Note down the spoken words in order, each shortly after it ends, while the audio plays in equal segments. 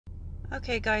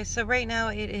Okay guys, so right now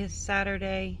it is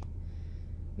Saturday,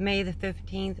 May the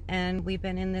 15th, and we've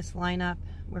been in this lineup.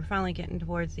 We're finally getting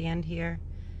towards the end here.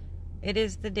 It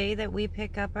is the day that we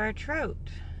pick up our trout.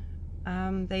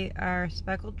 They are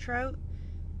speckled trout,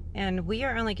 and we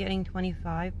are only getting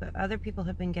 25, but other people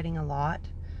have been getting a lot.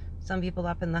 Some people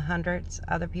up in the hundreds,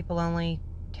 other people only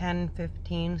 10,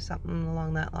 15, something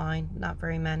along that line. Not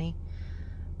very many.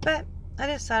 But I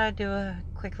decided to do a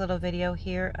quick little video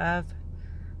here of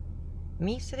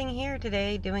me sitting here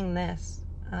today doing this.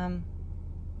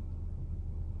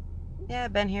 Yeah,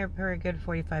 I've been here for a good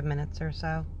 45 minutes or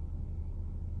so,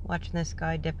 watching this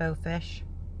guy dippo fish.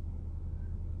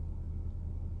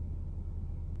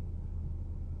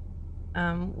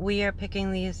 We are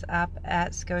picking these up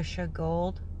at Scotia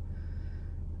Gold,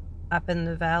 up in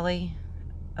the valley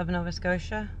of Nova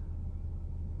Scotia.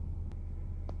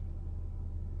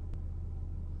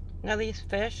 Now these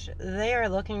fish, they are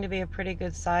looking to be a pretty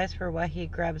good size for what he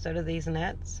grabs out of these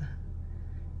nets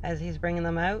as he's bringing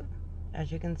them out,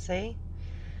 as you can see.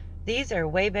 These are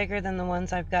way bigger than the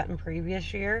ones I've gotten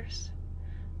previous years.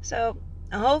 So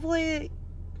hopefully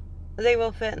they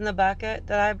will fit in the bucket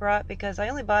that I brought, because I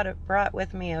only brought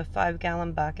with me a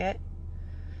 5-gallon bucket.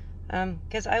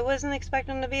 Because I wasn't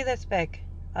expecting them to be this big.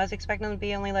 I was expecting them to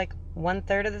be only like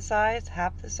 1/3 of the size,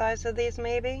 half the size of these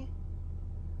maybe.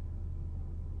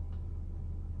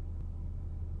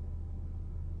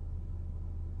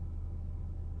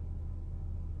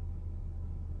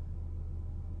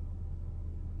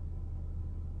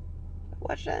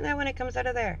 Watch that now when it comes out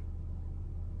of there.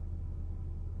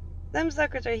 Them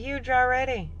suckers are huge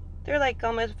already. They're like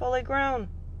almost fully grown.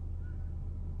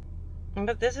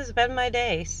 But this has been my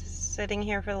day, sitting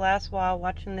here for the last while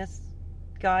watching this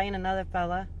guy and another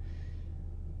fella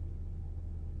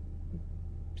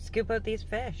scoop out these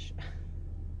fish.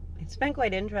 It's been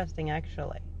quite interesting,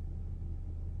 actually.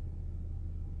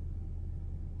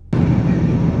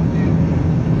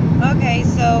 Okay,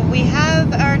 so we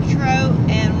have our trout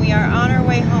and we are on our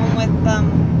way home with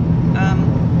them.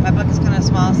 My book is kind of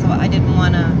small, so I didn't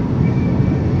want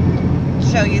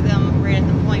to show you them right at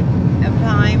the point of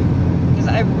time, because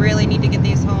I really need to get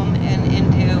these home and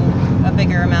into a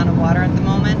bigger amount of water at the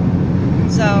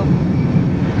moment. So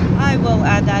I will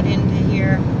add that into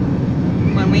here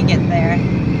when we get there.